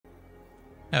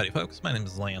Howdy folks, my name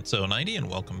is Lance Elliott and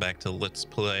welcome back to Let's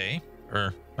Play,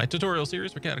 or my tutorial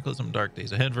series for Cataclysm Dark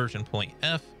Days Ahead version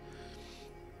 .F.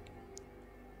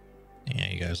 Yeah,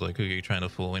 you guys like, who are you trying to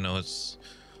fool? We know it's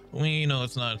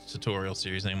not a tutorial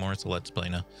series anymore, it's a Let's Play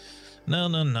now.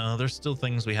 No, there's still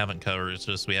things we haven't covered, it's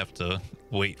just we have to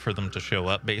wait for them to show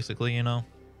up, basically, you know?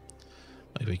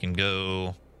 Like we can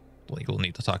go, like we'll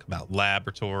need to talk about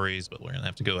laboratories, but we're gonna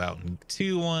have to go out and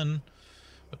to one,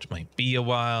 which might be a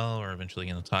while. We're eventually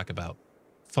going to talk about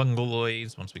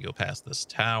fungaloids once we go past this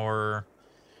tower,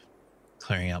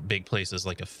 clearing out big places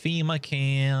like a FEMA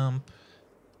camp.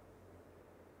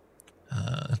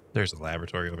 There's a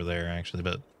laboratory over there, actually,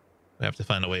 but we have to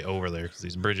find a way over there because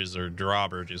these bridges are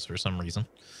drawbridges for some reason.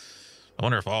 I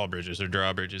wonder if all bridges are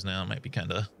drawbridges now. It might be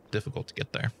kind of difficult to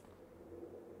get there.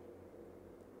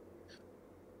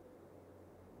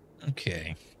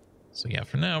 Okay. So yeah,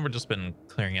 for now, we've just been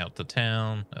clearing out the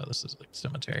town. Oh, this is like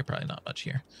cemetery. Probably not much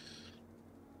here.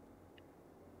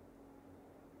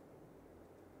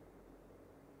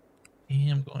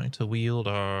 And I'm going to wield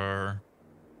our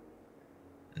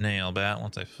nail bat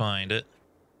once I find it.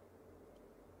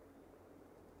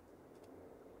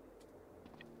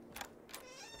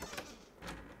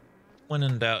 When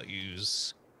in doubt,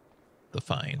 use the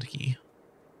find key.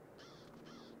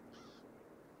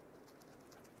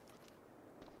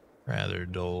 Rather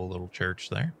dull little church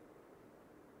there.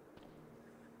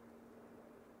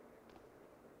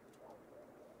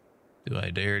 Do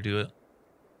I dare do it?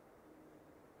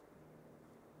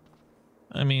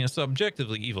 I mean, it's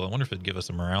objectively evil. I wonder if it'd give us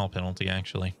a morale penalty,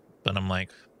 actually. But I'm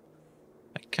like,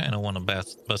 I kind of want to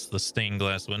bust the stained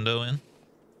glass window in.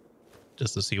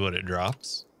 Just to see what it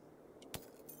drops.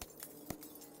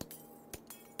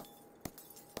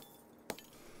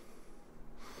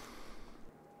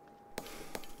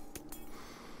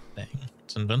 Dang,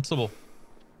 it's invincible.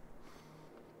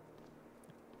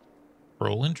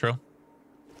 Roll intro.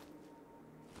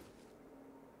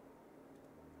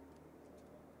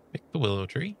 Pick the willow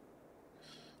tree.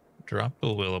 Drop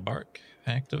the willow bark.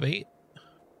 Activate.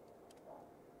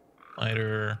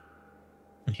 Lighter.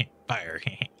 Fire.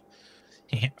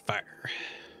 Fire.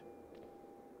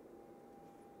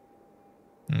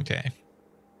 Okay.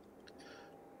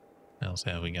 What else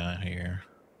have we got here?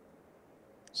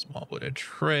 Small wooded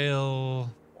trail.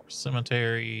 More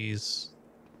cemeteries.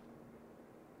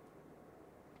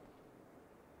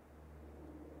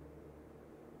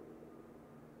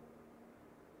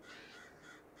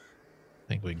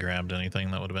 Think we grabbed anything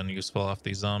that would have been useful off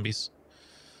these zombies.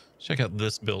 Check out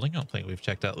this building. I don't think we've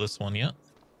checked out this one yet.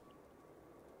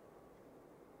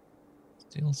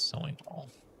 Steel sewing hall.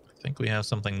 I think we have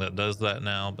something that does that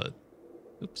now, but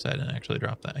oops, I didn't actually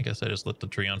drop that. I guess I just lit the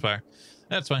tree on fire.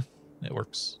 That's fine. It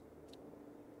works.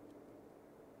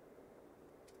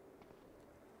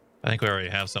 I think we already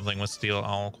have something with steel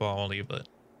all quality, but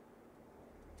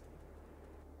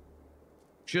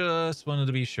just wanted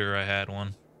to be sure I had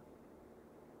one.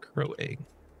 Crow egg.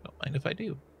 Don't mind if I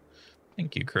do.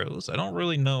 Thank you, crows. I don't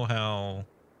really know how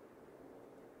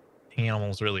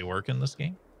animals really work in this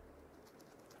game.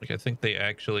 Like, I think they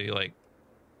actually like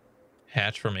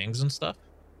hatch from eggs and stuff,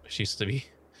 which used to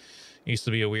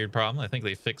be a weird problem. I think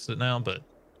they fixed it now, but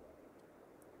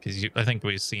because I think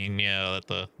we've seen, yeah, that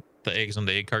the eggs on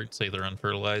the egg cart say they're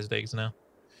unfertilized eggs now.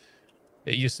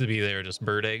 It used to be they were just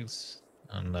bird eggs,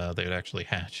 and they would actually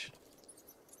hatch.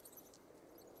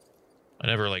 I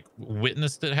never like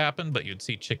witnessed it happen, but you'd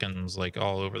see chickens like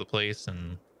all over the place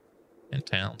and in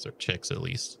towns, or chicks at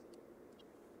least.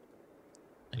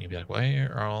 And you'd be like,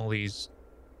 where are all these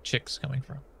chicks coming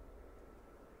from?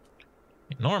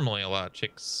 Normally, a lot of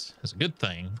chicks is a good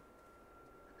thing.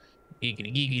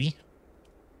 Giggity giggity.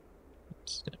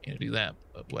 Just didn't mean to do that,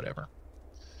 but whatever.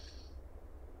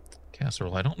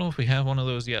 Casserole. I don't know if we have one of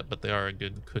those yet, but they are a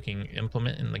good cooking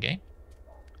implement in the game.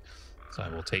 So I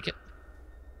will take it.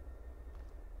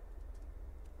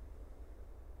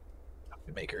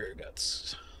 Coffee maker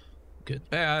got good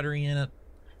battery in it.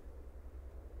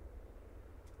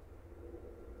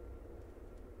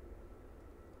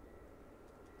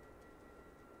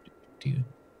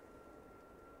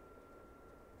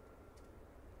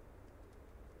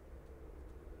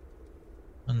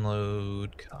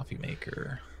 Unload coffee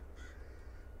maker.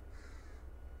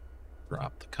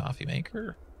 Drop the coffee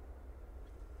maker.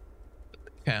 Put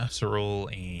the casserole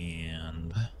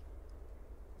and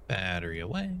battery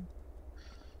away.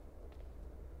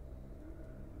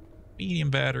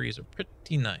 Medium batteries are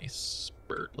pretty nice.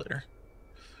 Bird litter.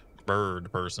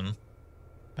 Bird person.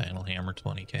 Panel hammer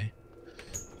 20k.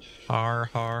 Har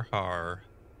har har.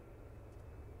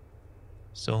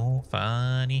 So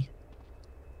funny.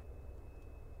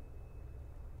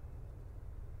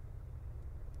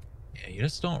 Yeah, you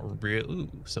just don't really... Ooh,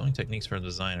 Sewing Techniques for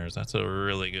Designers. That's a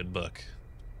really good book.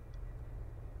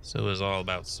 So is All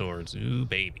About Swords. Ooh,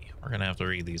 baby. We're gonna have to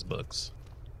read these books.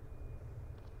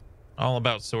 All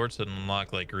About Swords to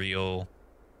unlock, like, real,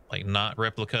 like, not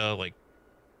replica, like,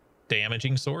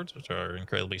 damaging swords, which are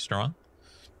incredibly strong.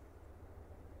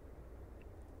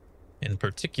 In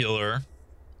particular,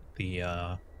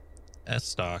 the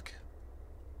S-Stock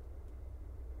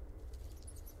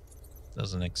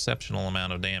does an exceptional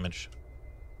amount of damage.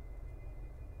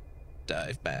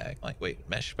 Dive bag, lightweight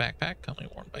mesh backpack, commonly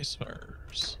worn by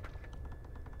swimmers.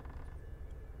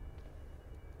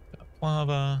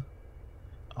 Lava.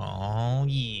 Oh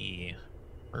yeah.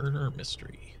 Murder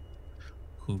mystery.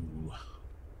 Who?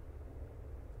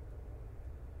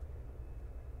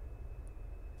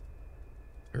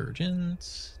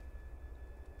 Urgent.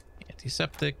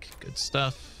 Antiseptic. Good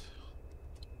stuff.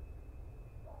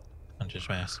 Punches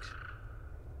mask.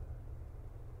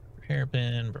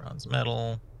 Hairpin. Bronze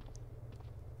metal.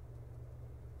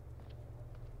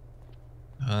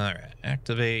 Alright.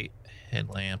 Activate.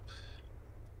 Headlamp.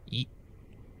 Eat.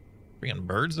 Freaking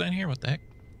birds down here? What the heck?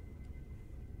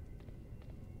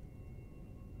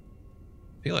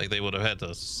 I feel like they would have had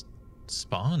to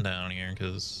spawn down here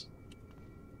because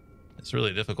it's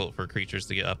really difficult for creatures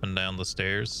to get up and down the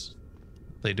stairs.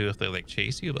 They do if they like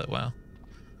chase you, but wow.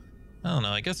 I don't know.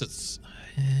 I guess it's...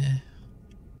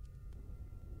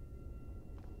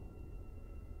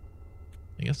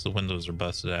 I guess the windows are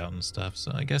busted out and stuff,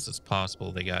 so I guess it's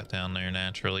possible they got down there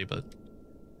naturally, but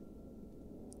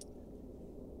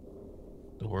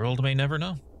the world may never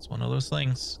know. It's one of those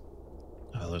things.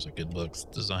 Oh, those are good books.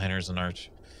 Designers and Art.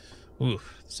 Ooh,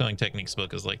 the Sewing Techniques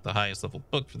book is like the highest level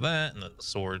book for that, and then the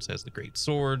Swords has the great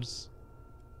swords.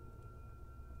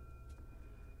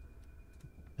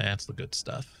 That's the good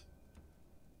stuff.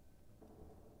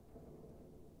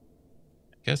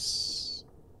 I guess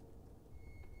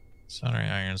soldering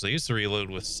irons. They used to reload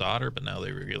with solder, but now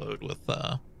they reload with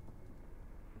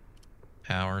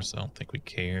power, so I don't think we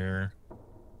care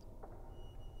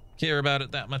about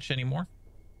it that much anymore.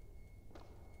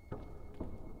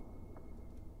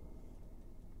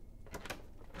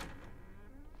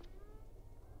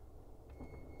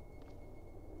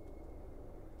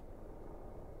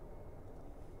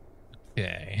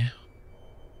 Okay.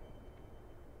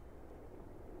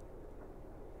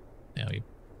 Now we...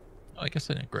 Oh, I guess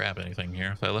I didn't grab anything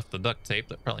here. If I left the duct tape,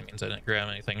 that probably means I didn't grab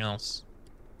anything else.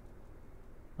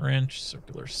 Wrench,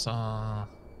 circular saw.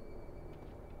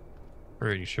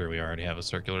 Pretty sure we already have a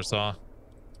circular saw.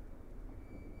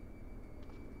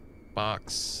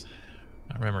 Box.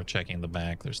 I remember checking the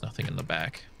back. There's nothing in the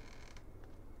back.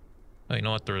 Oh, you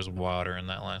know what? There was water in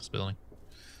that last building.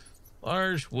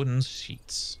 Large wooden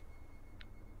sheets.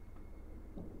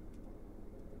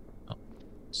 Oh,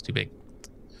 it's too big.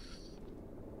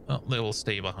 Well, they will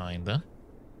stay behind then.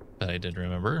 But I did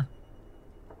remember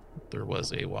there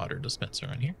was a water dispenser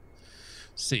in here.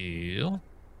 Seal.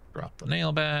 Drop the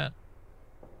nail bat.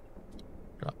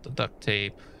 Drop the duct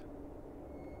tape.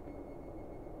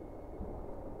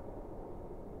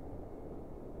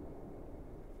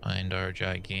 Find our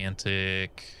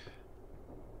gigantic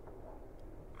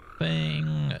thing.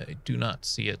 I do not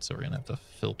see it, so we're gonna have to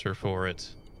filter for it.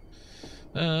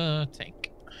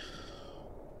 Tank.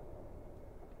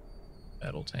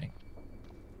 Metal tank.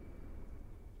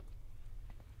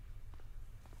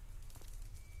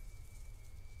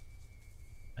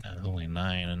 There's only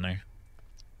 9 in there.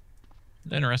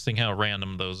 Interesting how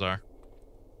random those are.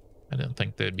 I didn't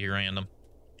think they'd be random.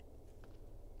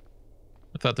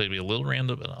 I thought they'd be a little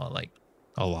random, but like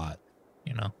a lot,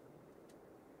 you know?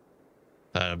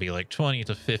 Thought it'd be like 20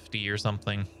 to 50 or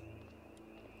something.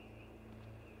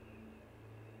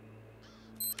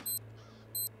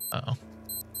 Uh-oh.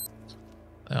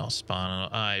 That'll spawn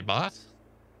an iBot.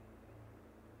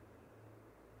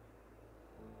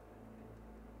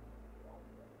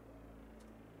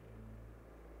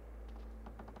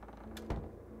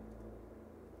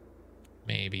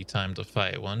 Maybe time to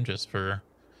fight one just for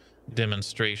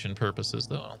demonstration purposes,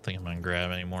 though. I don't think I'm gonna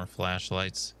grab any more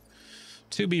flashlights.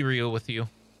 To be real with you.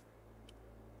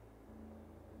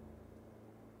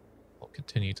 We'll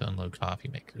continue to unload coffee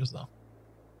makers, though.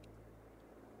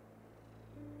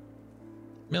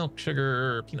 Milk,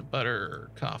 sugar, peanut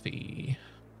butter, coffee.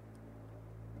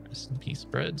 Rest in peace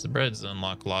breads. The breads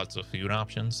unlock lots of food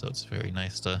options, so it's very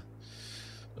nice to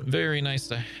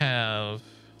have.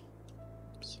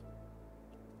 Oops.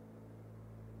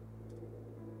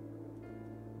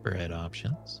 Bread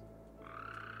options.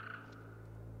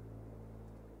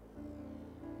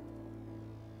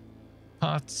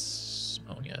 Pots,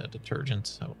 ammonia,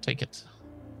 detergent. I will take it.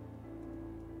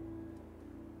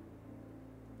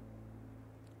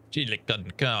 Chili con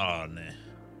carne.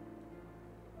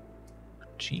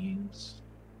 Cheese.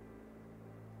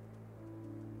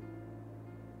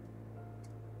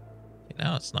 Okay,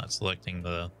 now it's not selecting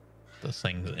the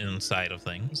things inside of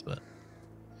things, but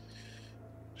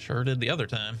sure did the other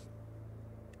time.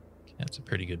 Okay, that's a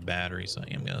pretty good battery, so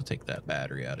I am going to take that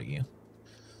battery out of you.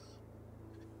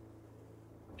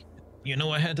 You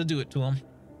know I had to do it to him.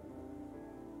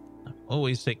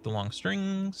 Always take the long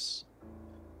strings.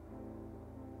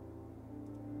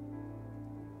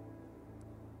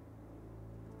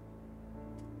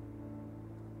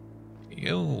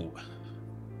 Yo.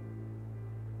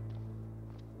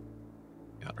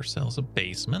 Got ourselves a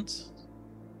basement.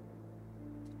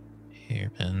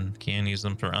 Hairpin. Can use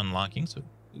them for unlocking, so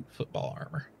football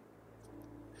armor.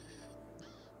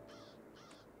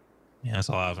 Yeah, that's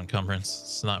a lot of encumbrance.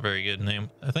 It's not very good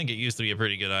name. I think it used to be a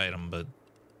pretty good item, but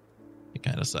it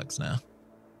kind of sucks now.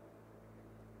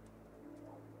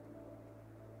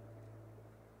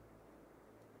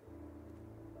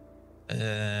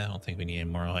 I don't think we need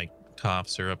any more like cough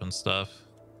syrup and stuff.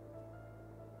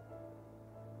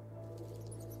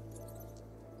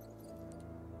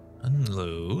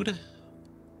 Unload.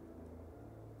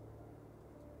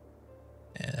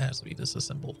 And it has to be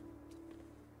disassembled.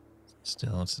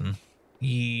 Still, it's an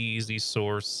easy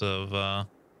source of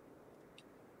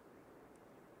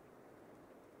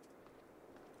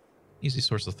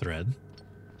thread.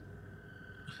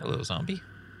 Hello, zombie.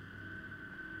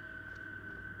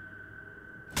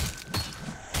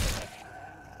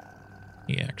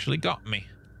 He actually got me.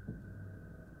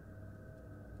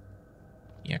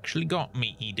 He actually got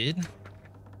me, he did.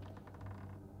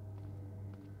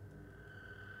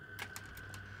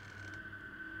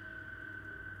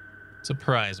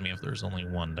 Surprise me if there's only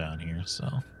one down here, so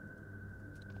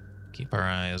keep our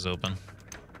eyes open.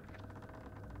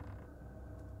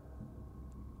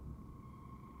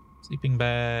 Sleeping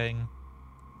bag,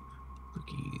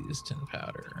 cookies, tin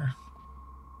powder,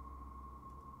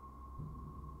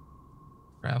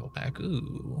 travel pack.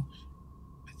 Ooh,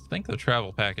 I think the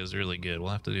travel pack is really good. We'll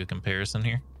have to do a comparison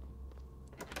here.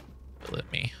 But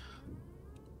let me.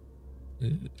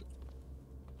 Ooh.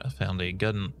 I found a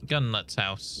gun nut's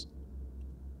house.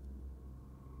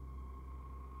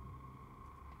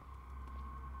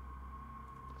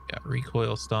 Got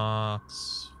recoil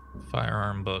stocks,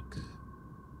 firearm book.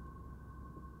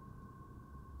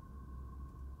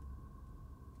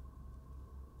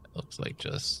 It looks like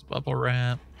just bubble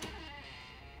wrap.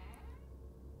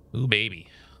 Ooh, baby.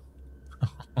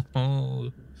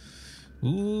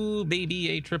 Ooh, baby,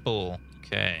 a triple.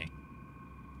 Okay.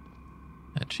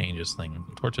 That changes things.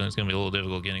 Unfortunately, it's going to be a little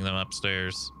difficult getting them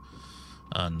upstairs.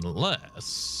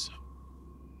 Unless...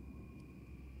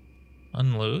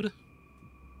 Unload.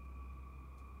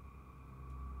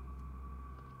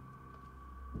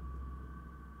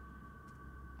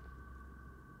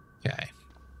 Okay.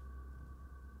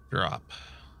 Drop.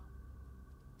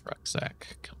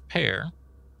 Rucksack. Compare.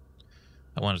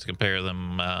 I wanted to compare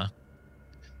them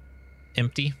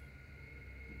empty.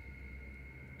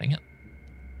 Dang it.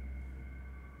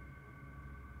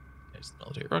 There's the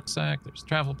military rucksack. There's the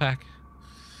travel pack.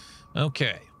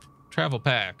 Okay. Travel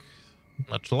pack.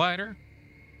 Much lighter.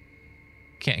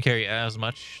 Can't carry as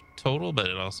much total, but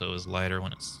it also is lighter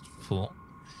when it's full.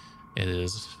 It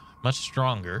is much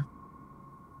stronger.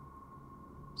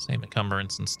 Same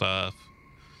encumbrance and stuff.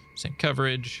 Same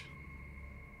coverage.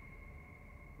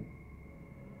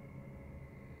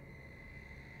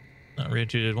 Not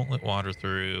rigid. Won't let water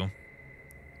through.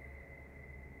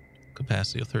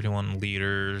 Capacity of 31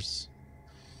 liters.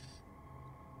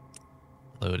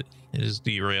 Load. It is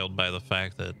derailed by the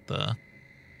fact that the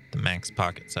max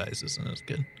pocket size isn't as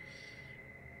good.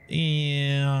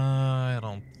 Yeah, I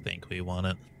don't think we want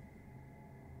it.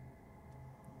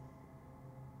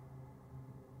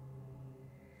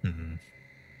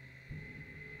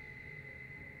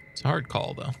 It's a hard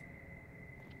call, though.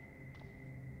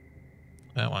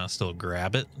 I want to still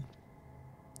grab it.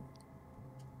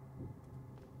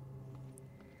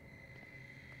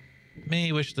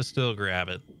 May wish to still grab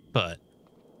it, but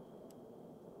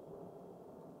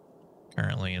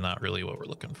currently not really what we're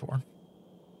looking for.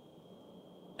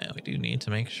 Now we do need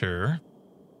to make sure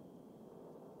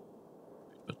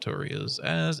inventory is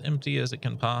as empty as it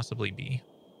can possibly be.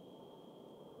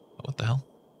 What the hell?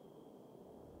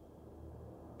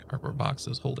 Cardboard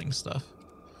boxes holding stuff.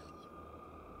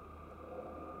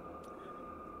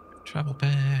 Travel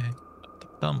bag. The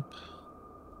dump.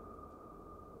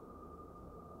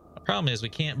 The problem is we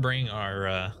can't bring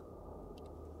our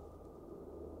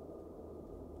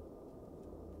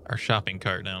shopping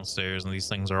cart downstairs, and these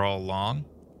things are all long.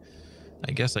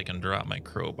 I guess I can drop my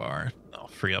crowbar. I'll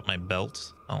free up my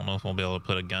belt. I don't know if we'll be able to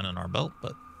put a gun in our belt,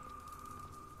 but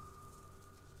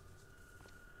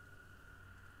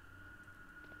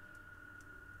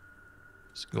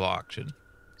this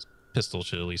pistol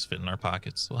should at least fit in our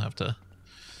pockets. We'll have to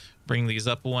bring these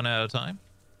up one at a time.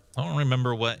 I don't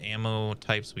remember what ammo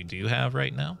types we do have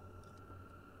right now.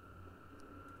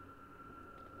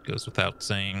 Goes without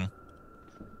saying,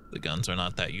 the guns are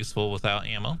not that useful without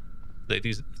ammo. They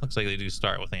do, looks like they do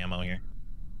start with ammo here.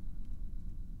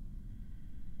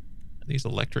 Are these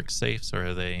electric safes or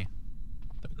are they?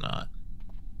 They're not.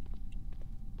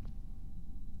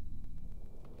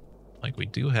 Like, we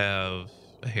do have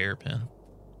a hairpin.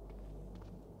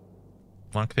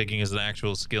 Lockpicking is an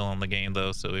actual skill in the game,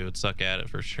 though, so we would suck at it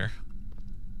for sure.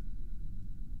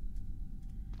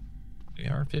 We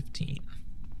are 15.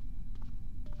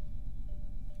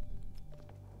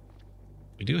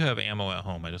 We do have ammo at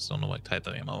home. I just don't know what type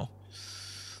of ammo.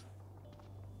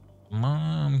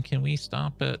 Mom, can we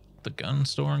stop at the gun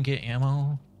store and get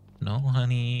ammo? No,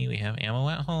 honey. We have ammo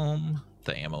at home.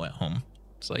 The ammo at home.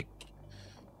 It's like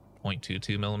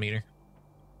 0.22 millimeter.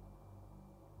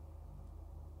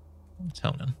 I'm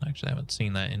telling you, actually, I haven't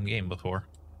seen that in game before.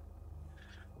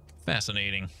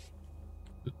 Fascinating.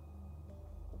 Do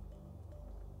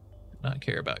not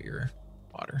care about your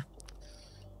water.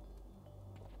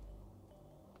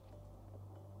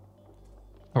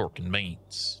 Pork and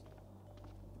beans.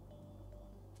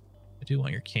 I do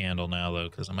want your candle now, though,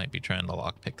 because I might be trying to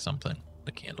lockpick something.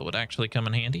 The candle would actually come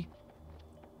in handy.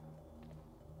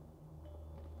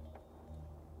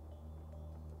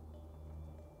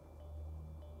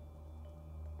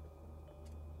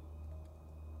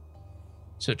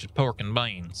 Such as pork and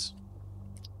beans.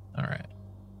 All right.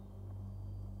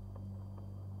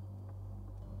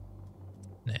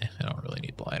 Nah, I don't really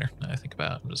need the lighter. Now I think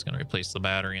about it, I'm just going to replace the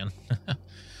battery in.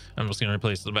 I'm just going to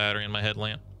replace the battery in my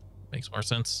headlamp. Makes more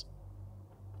sense.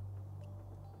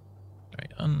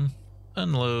 All right,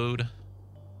 unload.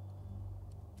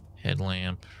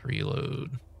 Headlamp,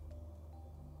 reload.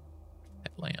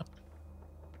 Headlamp.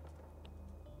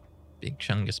 Big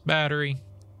chungus battery.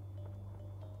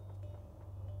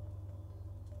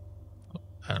 Oh,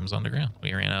 items on the ground.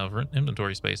 We ran out of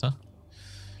inventory space, huh?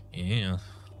 Yeah.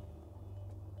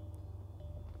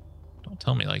 Don't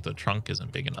tell me like the trunk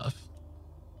isn't big enough.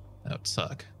 That would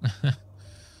suck. I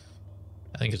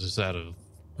think it's just out of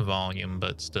volume,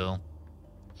 but still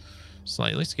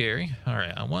slightly scary. All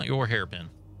right, I want your hairpin.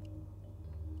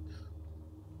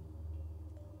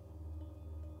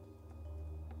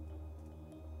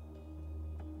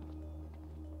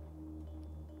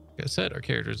 Like I said, our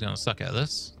character is going to suck at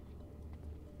this.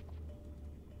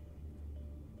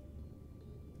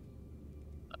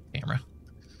 Camera.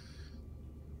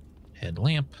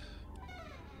 Headlamp.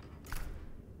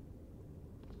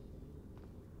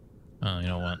 Oh, you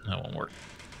know what? That won't work.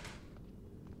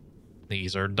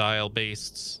 These are dial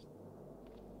based.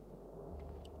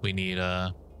 We need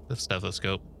the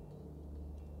stethoscope.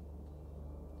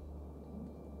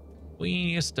 We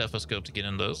need a stethoscope to get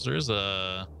in those. There's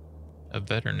a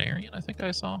veterinarian, I think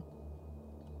I saw.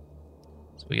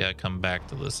 So we gotta come back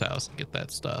to this house and get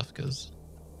that stuff because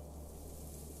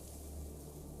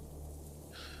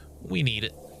we need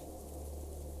it.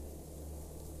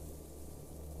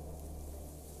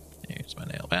 Here's my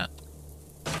nail bat.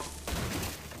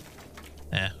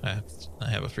 I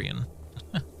have a freaking...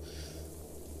 I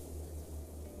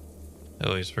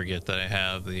always forget that I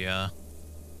have the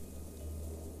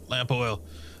lamp oil.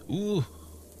 Ooh.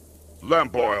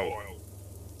 Lamp oil.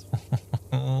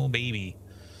 Oh, baby.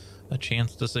 A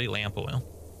chance to say lamp oil.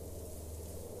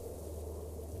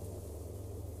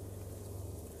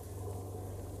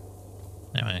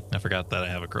 Anyway, I forgot that I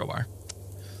have a crowbar.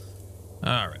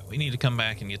 Alright, we need to come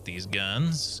back and get these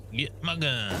guns. Get my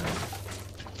gun.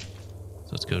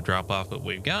 So let's go drop off what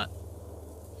we've got.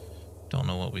 Don't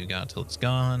know what we've got till it's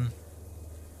gone.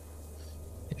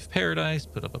 If Paradise,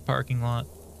 put up a parking lot.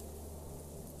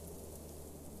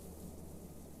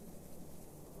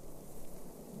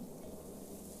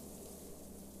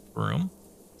 Room.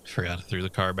 Forgot to throw the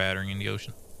car battery in the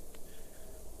ocean.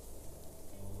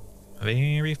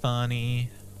 Very funny.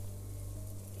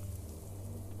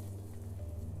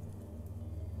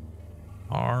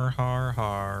 Har, har,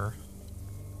 har.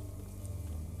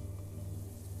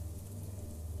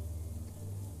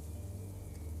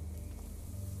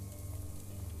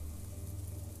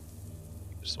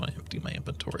 Just want to empty my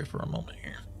inventory for a moment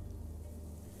here.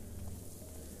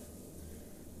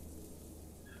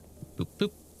 Boop,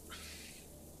 boop.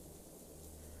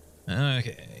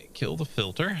 Okay, kill the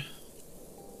filter.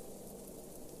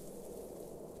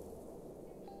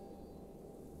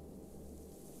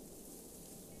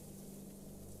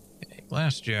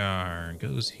 Glass jar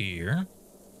goes here.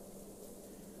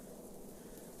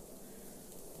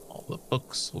 All the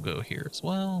books will go here as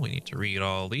well. We need to read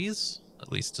all these,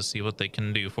 at least to see what they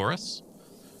can do for us.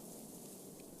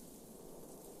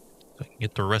 So I can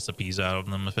get the recipes out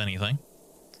of them, if anything.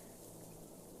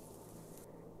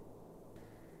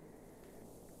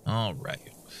 All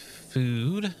right.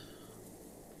 Food.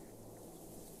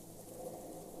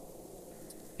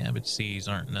 Cabbage seeds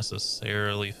aren't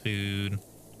necessarily food.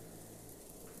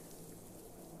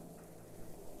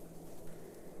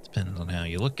 Depends on how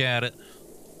you look at it.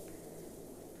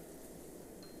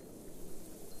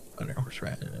 Butter,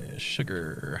 horseradish,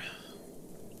 sugar,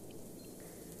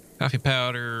 coffee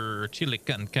powder, chili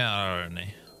con carne.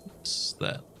 What's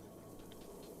that?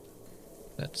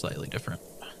 That's slightly different.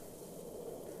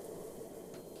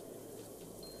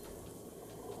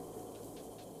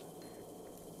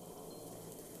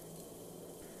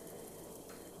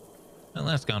 Well,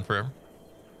 that's gone forever.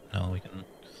 No, we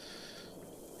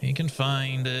can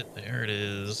find it. There it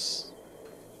is.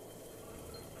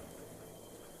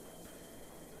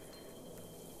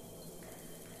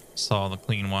 Saw the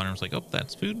clean water and was like, oh,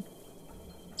 that's food.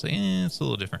 So yeah, it's a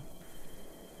little different.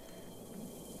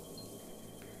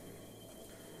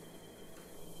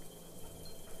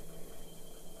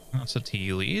 Lots of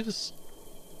tea leaves.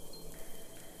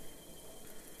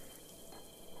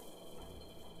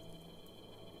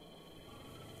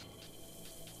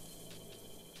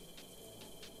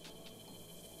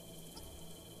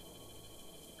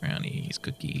 Brownies,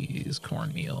 cookies,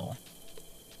 cornmeal,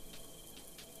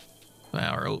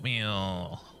 flour,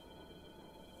 oatmeal.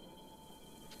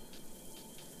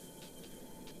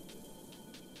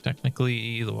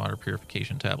 Technically, the water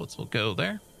purification tablets will go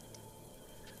there.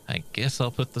 I guess I'll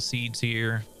put the seeds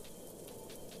here.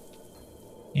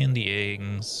 And the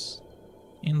eggs.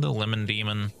 And the lemon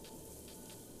demon.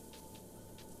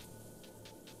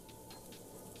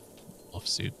 Wolf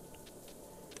suit.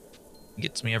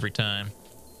 Gets me every time.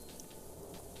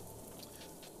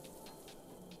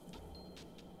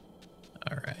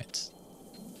 All right.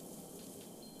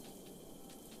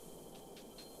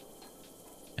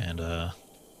 And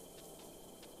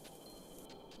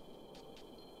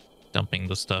dumping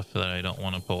the stuff that I don't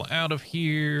want to pull out of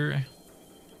here.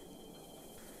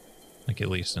 Like at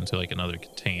least into like another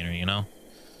container, you know?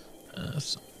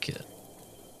 Some kit.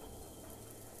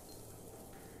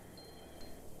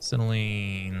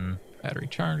 Acetylene, battery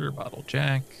charger, bottle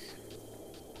jack.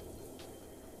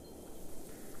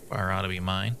 Bar ought to be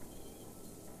mine.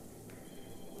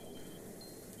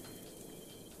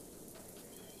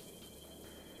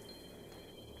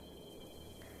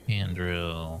 Hand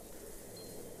drill.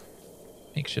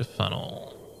 Makeshift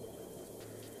funnel.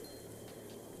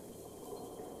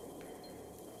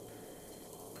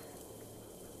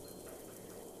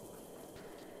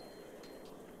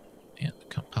 And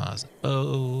composite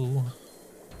bow.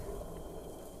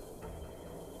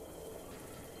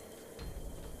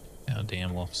 Oh,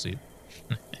 damn wolf suit.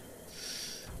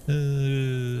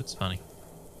 It's funny.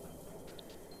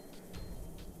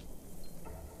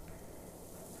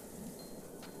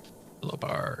 Willow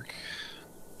bark.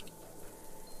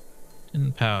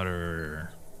 Tin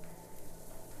powder.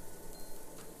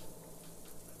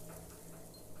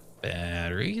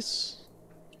 Batteries.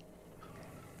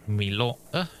 Milo.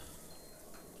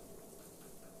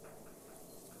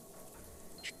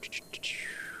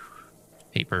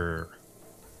 Paper.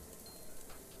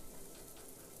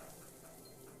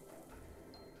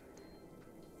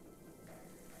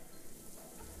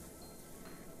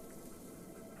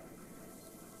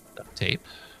 Duct tape.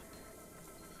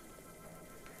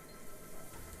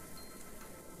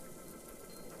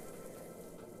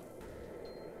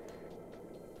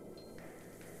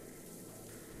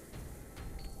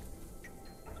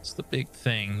 That's the big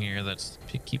thing here that's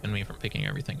keeping me from picking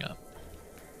everything up.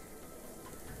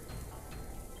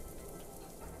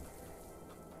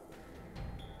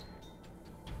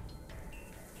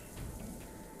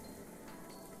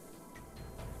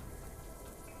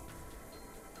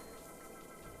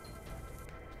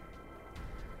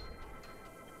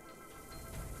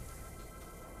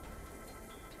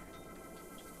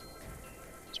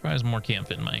 Surprised more can't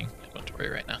fit in my inventory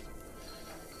right now.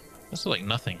 This is like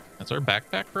nothing. Is our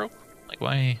backpack broke? Like,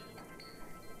 why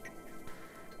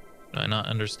do I not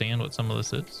understand what some of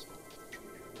this is?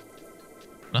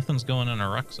 Nothing's going in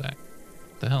our rucksack.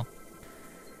 What the hell?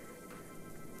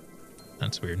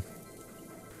 That's weird.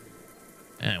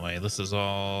 Anyway, this is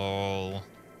all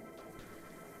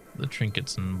the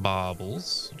trinkets and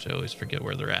baubles, which I always forget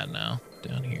where they're at now.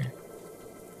 Down here.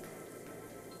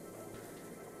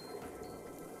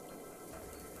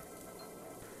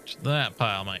 That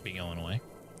pile might be going away.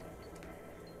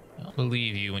 I'll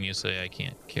believe you when you say I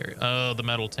can't carry. Oh, the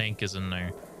metal tank is in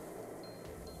there.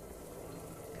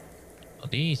 Well,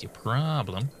 there's your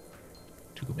problem.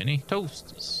 Too many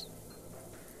toasters.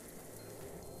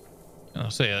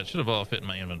 I'll say that should have all fit in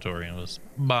my inventory, and it was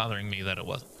bothering me that it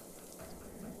wasn't.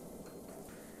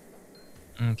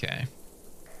 Okay.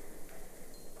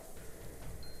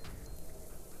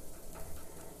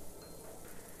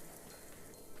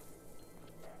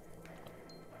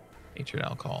 Natured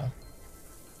alcohol.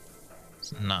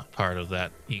 It's not part of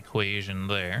that equation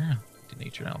there.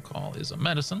 Denatured alcohol is a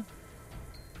medicine,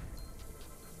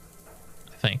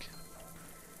 I think.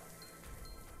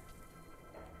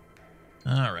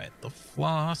 All right, the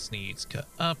floss needs cut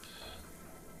up.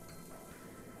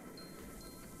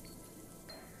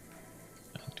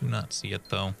 I do not see it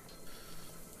though.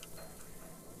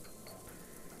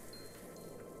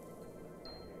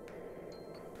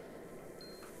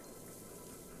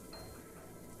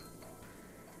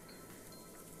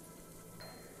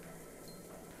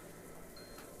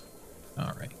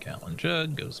 All right, gallon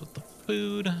jug goes with the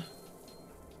food.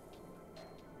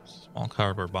 Small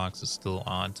cardboard box is still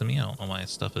odd to me. I don't know why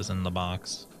stuff is in the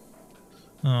box.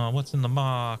 Oh, what's in the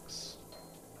box?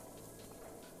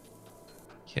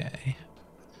 Okay.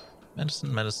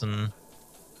 Medicine.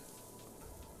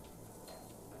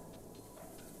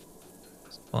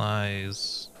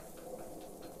 Supplies.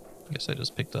 I guess I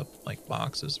just picked up, like,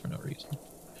 boxes for no reason.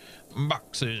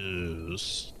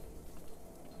 Boxes!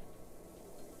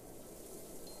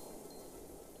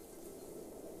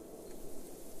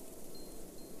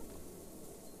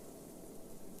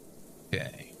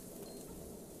 Okay.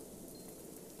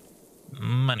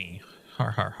 Money.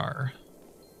 Har.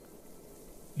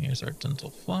 Here's our dental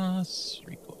floss.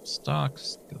 Recoil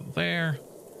stocks. Go there.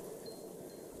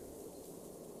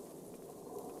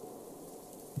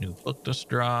 New book just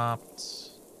dropped.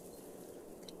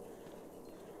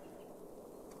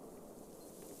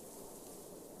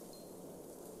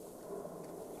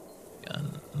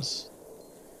 Guns.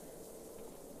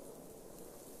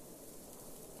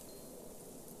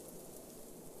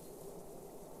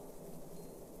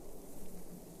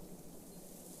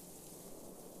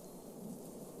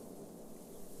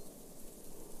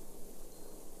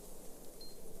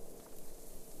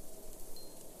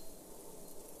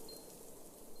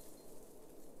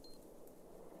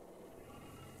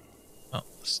 Oh,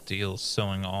 steel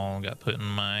sewing all got put in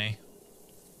my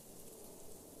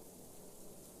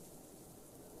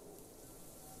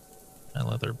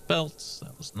leather belts.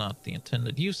 That was not the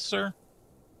intended use, sir.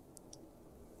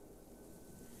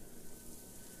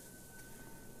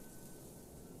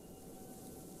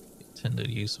 The intended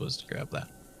use was to grab that.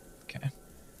 Okay.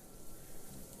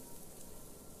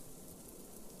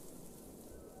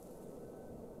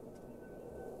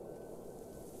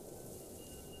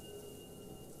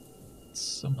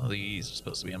 Some of these are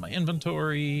supposed to be in my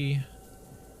inventory.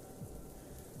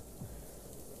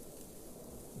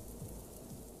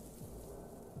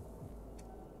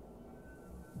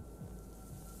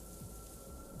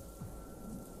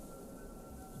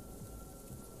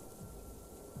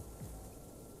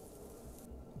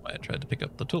 I tried to pick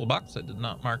up the toolbox. I did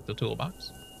not mark the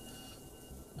toolbox.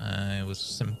 I was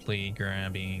simply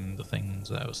grabbing the things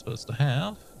that I was supposed to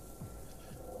have.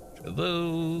 For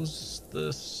those,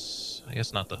 this, I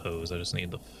guess not the hose. I just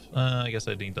need the, I guess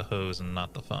I need the hose and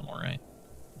not the funnel, right?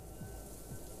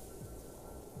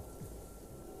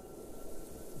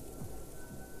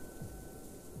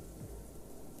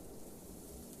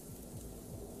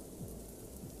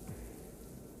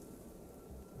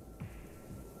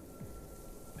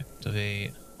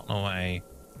 Activate. I don't know why.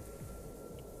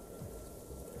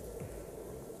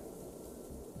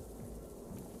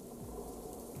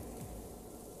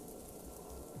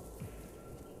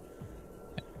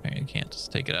 You can't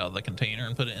just take it out of the container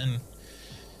and put it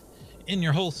in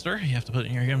your holster. You have to put it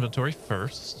in your inventory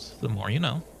first. The more you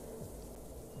know.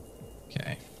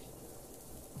 Okay.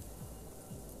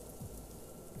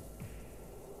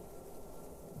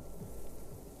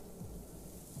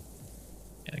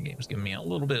 Yeah, the game's giving me a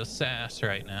little bit of sass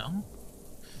right now.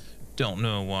 Don't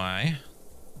know why.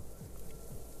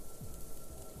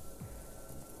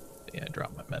 But yeah, I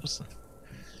dropped my medicine.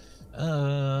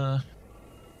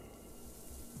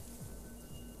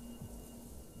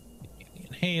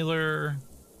 Inhaler,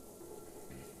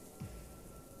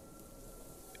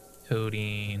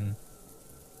 codeine,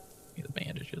 the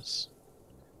bandages,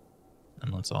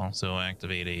 and let's also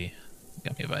activate a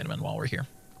gummy vitamin while we're here.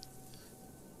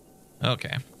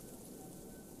 Okay.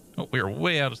 Oh, we're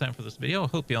way out of time for this video.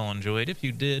 Hope y'all enjoyed. If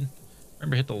you did,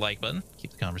 remember hit the like button,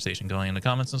 keep the conversation going in the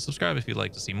comments, and subscribe if you'd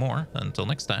like to see more. Until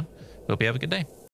next time, hope you have a good day.